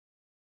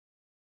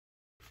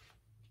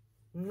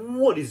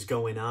What is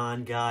going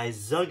on, guys?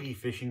 Zug'S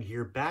Fishing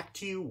here, back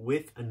to you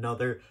with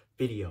another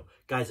video.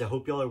 Guys, I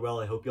hope y'all are well.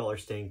 I hope y'all are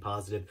staying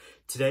positive.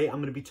 Today, I'm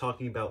going to be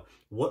talking about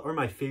what are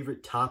my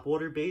favorite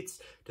topwater baits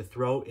to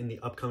throw in the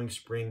upcoming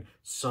spring,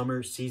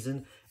 summer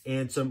season,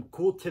 and some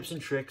cool tips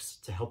and tricks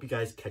to help you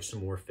guys catch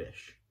some more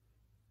fish.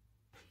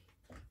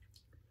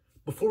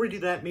 Before we do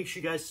that, make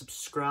sure you guys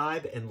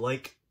subscribe and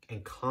like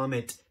and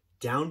comment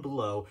down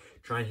below.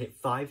 Try and hit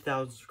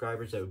 5,000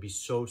 subscribers. That would be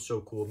so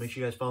cool. Make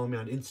sure you guys follow me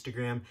on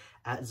Instagram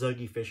at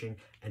Zug'S Fishing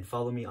and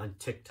follow me on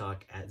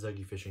TikTok at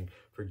Zug'S Fishing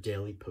for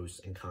daily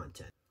posts and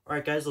content. All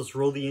right, guys, let's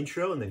roll the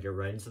intro and then get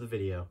right into the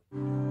video.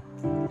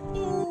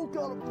 Oh,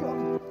 got him.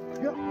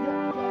 Yep.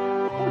 Oh,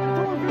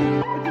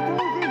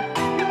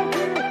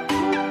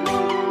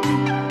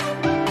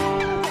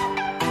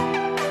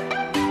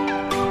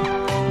 it's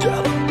a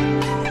dolphin.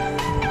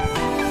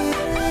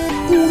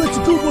 Oh, that's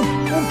a good one.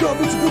 Oh, God,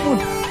 that's a good one.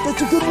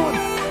 That's a good one.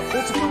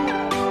 That's a good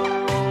one.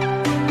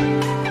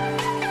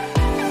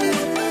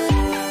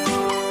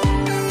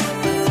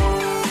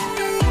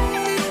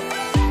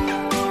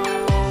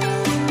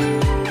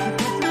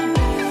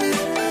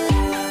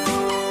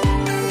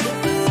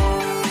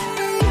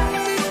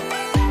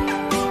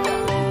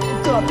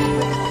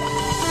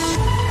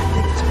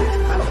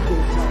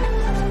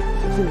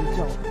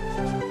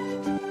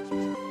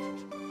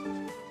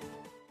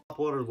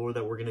 Topwater lure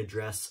that we're going to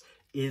address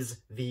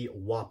is the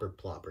Whopper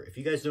Plopper. If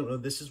you guys don't know,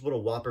 this is what a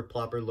Whopper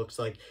Plopper looks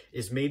like.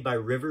 It's made by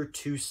River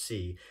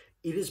 2C.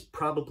 It is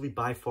probably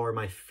by far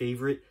my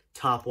favorite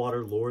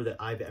topwater lure that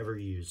I've ever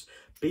used.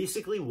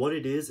 Basically what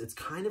it is, it's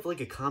kind of like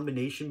a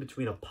combination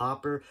between a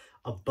popper,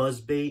 a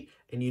buzzbait,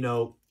 and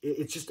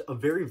it's just a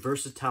very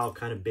versatile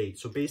kind of bait.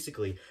 So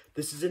basically,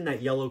 this is in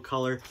that yellow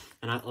color,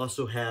 and I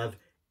also have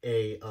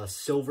a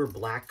silver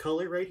black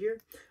color right here.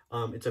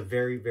 It's a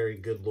very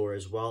good lure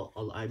as well.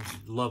 I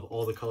love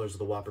all the colors of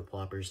the Whopper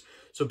Ploppers.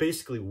 So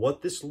basically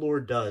what this lure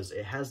does,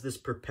 it has this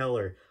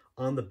propeller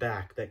on the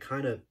back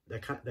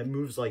that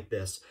moves like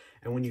this.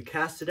 And when you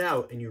cast it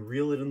out and you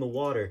reel it in the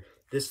water,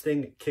 this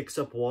thing kicks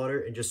up water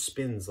and just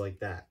spins like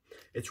that.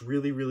 It's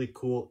really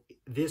cool.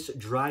 This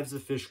drives the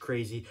fish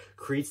crazy,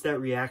 creates that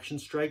reaction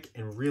strike,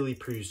 and really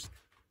produces.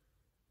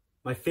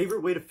 My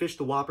favorite way to fish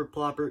the Whopper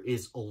Plopper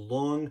is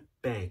along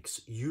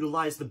banks.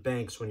 Utilize the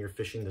banks when you're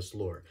fishing this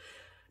lure.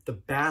 The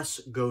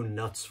bass go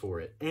nuts for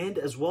it. And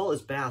as well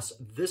as bass,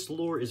 this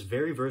lure is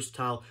very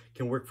versatile,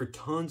 can work for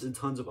tons and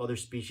tons of other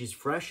species,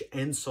 fresh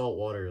and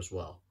saltwater as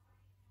well.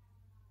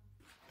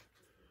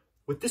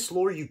 With this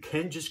lure, you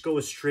can just go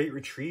a straight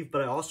retrieve,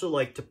 but I also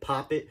like to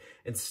pop it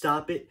and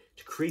stop it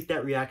to create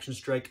that reaction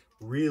strike.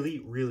 Really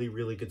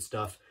good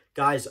stuff.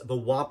 Guys, the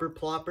Whopper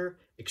Plopper,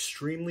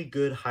 extremely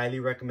good,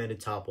 highly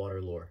recommended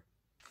topwater lure.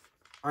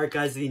 All right,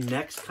 guys, the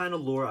next kind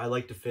of lure I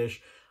like to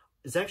fish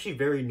is actually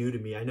very new to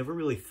me. I never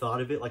really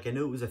thought of it. Like, I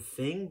know it was a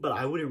thing, but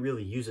I wouldn't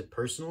really use it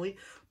personally.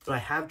 But I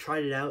have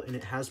tried it out, and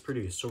it has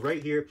produced. So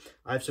right here,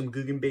 I have some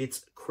Guggen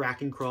baits,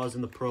 Kraken craws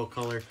in the pearl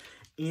color,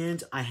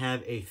 and I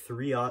have a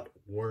 3/0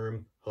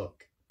 worm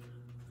hook.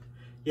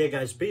 Yeah,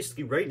 guys,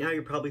 basically right now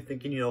you're probably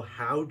thinking,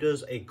 how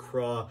does a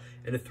craw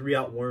and a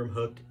 3/0 worm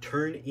hook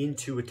turn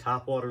into a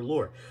topwater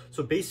lure?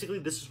 So basically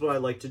this is what I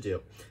like to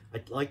do.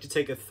 I like to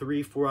take a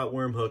 3/4/0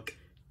 worm hook,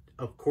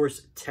 of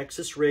course,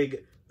 Texas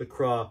rig the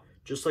craw,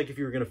 just like if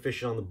you were going to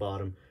fish it on the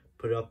bottom.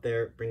 Put it up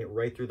there, bring it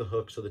right through the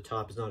hook so the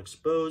top is not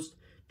exposed,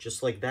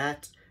 just like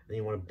that. And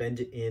you want to bend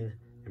it in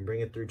and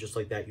bring it through just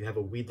like that. You have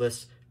a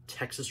weedless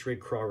Texas rig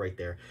craw right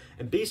there.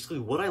 And basically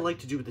what I like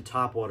to do with the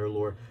topwater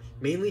lure,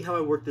 mainly how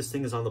I work this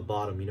thing is on the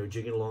bottom,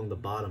 jigging along the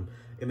bottom,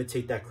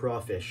 imitate that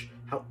crawfish.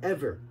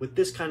 However, with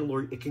this kind of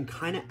lure, it can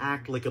kind of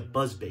act like a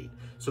buzzbait.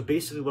 So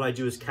basically what I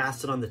do is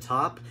cast it on the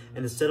top,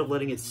 and instead of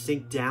letting it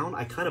sink down,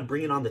 I kind of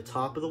bring it on the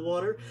top of the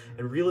water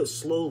and reel it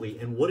slowly.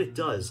 And what it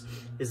does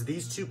is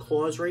these two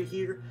claws right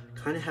here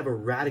kind of have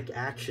erratic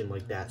action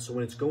like that. So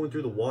when it's going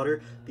through the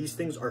water, these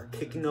things are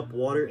kicking up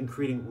water and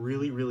creating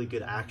really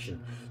good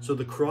action. So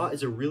the craw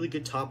is a really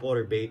good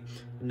topwater bait.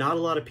 Not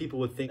a lot of people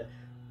would think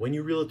when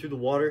you reel it through the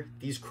water,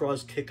 these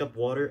craws kick up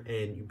water,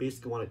 and you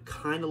basically want it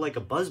kind of like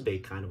a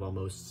buzzbait, kind of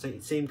almost.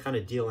 Same kind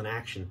of deal in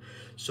action.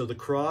 So the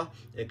craw,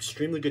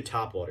 extremely good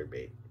topwater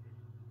bait.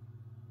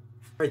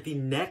 All right, the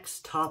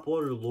next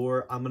topwater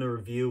lure I'm going to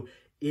review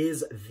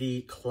is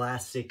the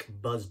classic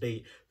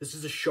buzzbait. This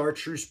is a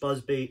chartreuse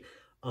buzzbait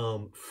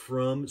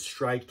from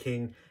Strike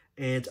King.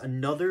 And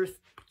another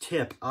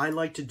tip I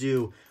like to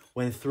do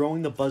when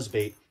throwing the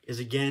buzzbait is,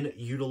 again,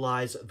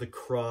 utilize the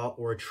craw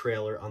or a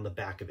trailer on the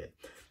back of it.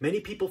 Many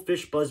people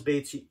fish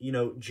buzzbaits,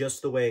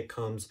 just the way it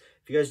comes.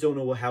 If you guys don't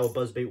know how a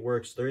buzzbait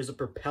works, there is a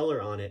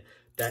propeller on it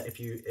that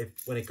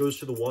when it goes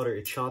through the water,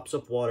 it chops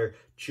up water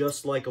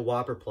just like a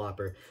Whopper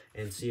Plopper.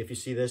 And see, if you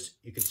see this,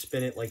 you can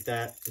spin it like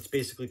that. It's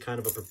basically kind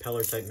of a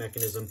propeller type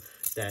mechanism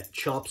that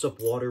chops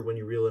up water when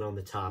you reel it on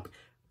the top.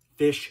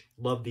 Fish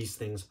love these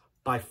things.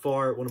 By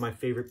far, one of my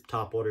favorite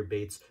topwater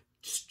baits,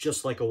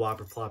 just like a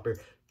Whopper Plopper.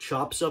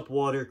 chops up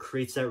water,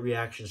 creates that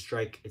reaction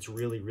strike. It's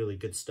really, really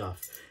good stuff.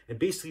 And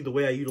basically the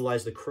way I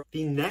utilize the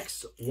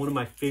next one of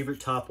my favorite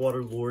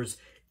topwater lures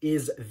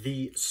is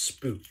the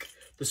spook.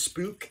 The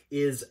spook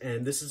is,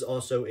 and this is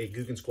also a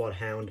Guggen Squad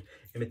Hound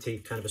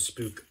imitate kind of a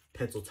spook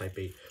pencil type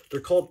bait. They're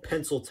called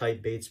pencil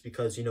type baits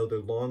because, you know, they're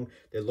long,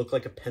 they look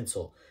like a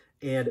pencil.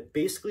 And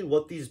basically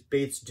what these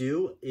baits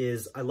do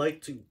is, I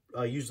like to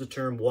use the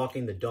term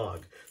walking the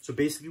dog. So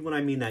basically when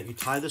I mean that, you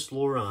tie this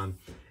lure on,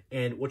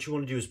 and what you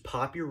want to do is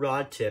pop your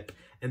rod tip,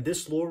 and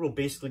this lure will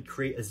basically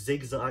create a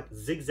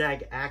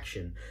zigzag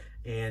action.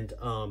 And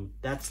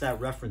that's that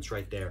reference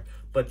right there.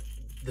 But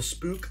the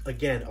spook,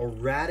 again,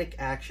 erratic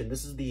action.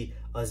 This is the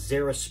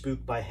Zara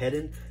Spook by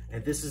Hedden,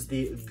 and this is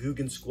the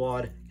Guggen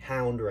Squad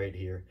Hound right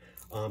here.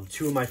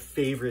 Two of my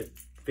favorite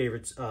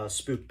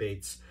spook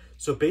baits.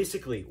 So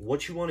basically,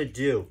 what you want to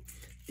do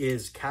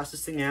is cast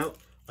this thing out.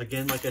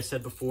 Again, like I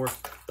said before,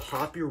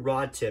 pop your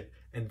rod tip,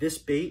 and this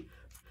bait,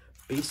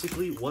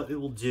 basically what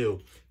it will do,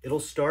 it'll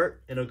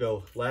start and it'll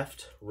go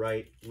left,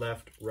 right,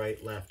 left,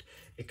 right, left.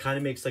 It kind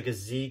of makes like a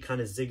Z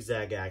kind of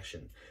zigzag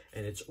action,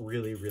 and it's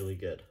really, really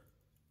good.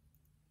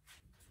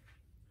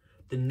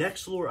 The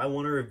next lure I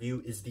want to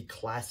review is the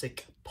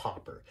Classic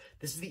Popper.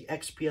 This is the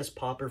XPS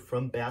Popper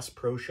from Bass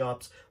Pro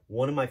Shops,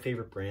 one of my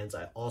favorite brands.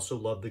 I also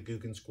love the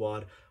Guggen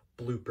Squad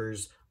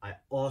Bloopers. I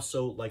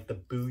also like the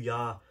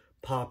Booyah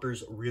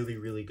Poppers, really,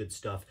 really good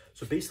stuff.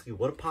 So basically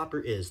what a popper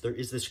is, there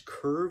is this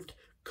curved,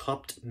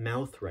 cupped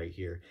mouth right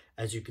here.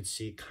 As you can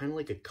see, kind of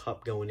like a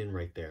cup going in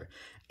right there.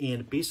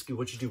 And basically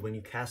what you do when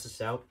you cast this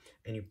out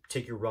and you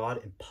take your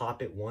rod and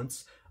pop it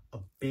once, a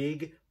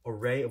big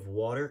array of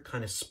water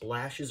kind of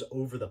splashes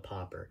over the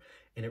popper,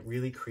 and it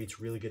really creates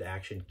really good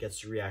action,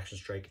 gets the reaction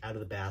strike out of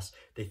the bass.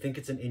 They think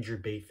it's an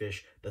injured bait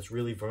fish that's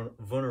really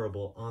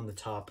vulnerable on the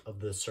top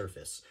of the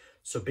surface.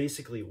 So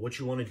basically what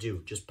you want to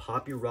do, just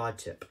pop your rod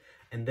tip,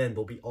 and then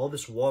there'll be all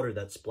this water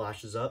that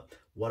splashes up.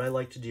 What I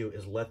like to do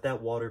is let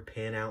that water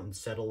pan out and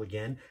settle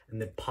again,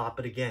 and then pop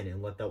it again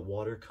and let that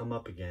water come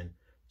up again.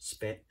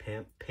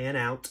 Pan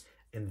out,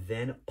 and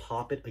then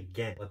pop it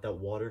again. Let that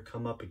water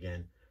come up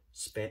again.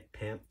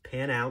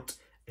 Pan out,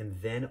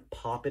 and then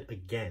pop it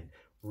again.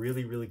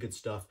 Really, really good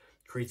stuff.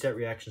 Creates that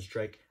reaction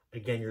strike.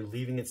 Again, you're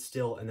leaving it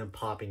still and then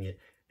popping it.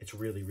 It's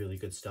really, really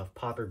good stuff.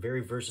 Popper,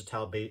 very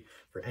versatile bait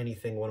for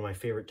anything. One of my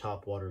favorite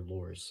topwater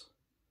lures.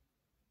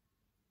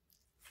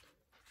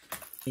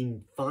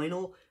 The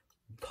final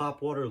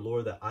topwater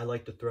lure that I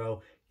like to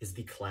throw is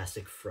the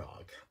Classic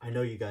Frog. I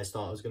know you guys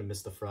thought I was going to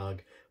miss the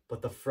frog,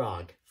 but the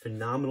frog,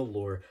 phenomenal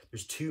lure.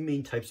 There's two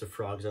main types of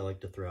frogs I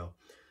like to throw.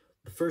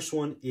 The first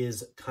one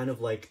is kind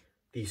of like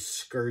the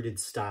skirted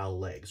style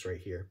legs right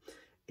here.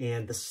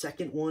 And the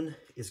second one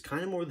is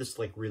kind of more this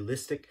like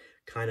realistic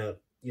kind of,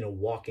 you know,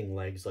 walking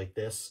legs like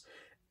this.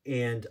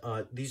 And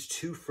these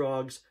two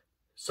frogs,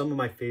 some of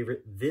my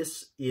favorite.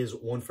 This is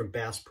one from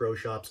Bass Pro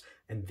Shops,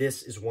 and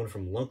this is one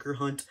from Lunker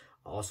Hunt.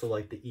 I also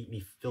like the Eat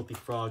Me Filthy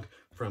Frog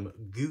from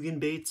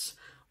Guggen Baits.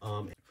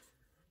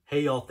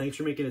 Hey y'all, thanks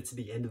for making it to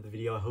the end of the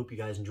video. I hope you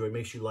guys enjoyed.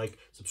 Make sure you like,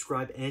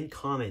 subscribe, and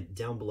comment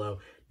down below.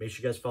 Make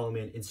sure you guys follow me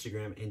on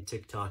Instagram and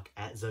TikTok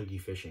at Zug'S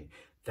Fishing.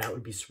 That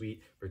would be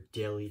sweet for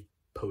daily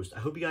posts. I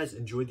hope you guys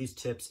enjoyed these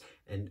tips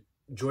and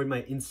enjoyed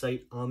my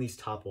insight on these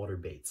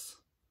topwater baits.